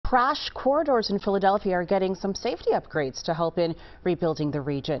crash corridors in Philadelphia are getting some safety upgrades to help in rebuilding the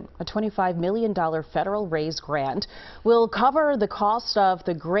region. A $25 million federal raise grant will cover the cost of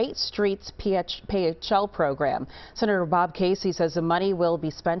the Great Streets PHL program. Senator Bob Casey says the money will be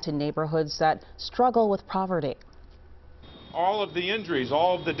spent in neighborhoods that struggle with poverty. All of the injuries,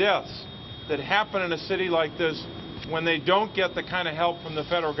 all of the deaths that happen in a city like this when they don't get the kind of help from the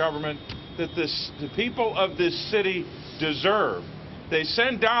federal government that the people of this city deserve. They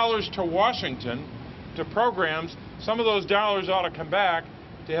send dollars to Washington to programs. Some of those dollars ought to come back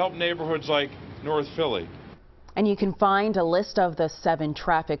to help neighborhoods like North Philly. And you can find a list of the 7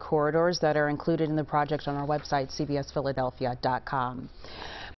 traffic corridors that are included in the project on our website, cbsphiladelphia.com.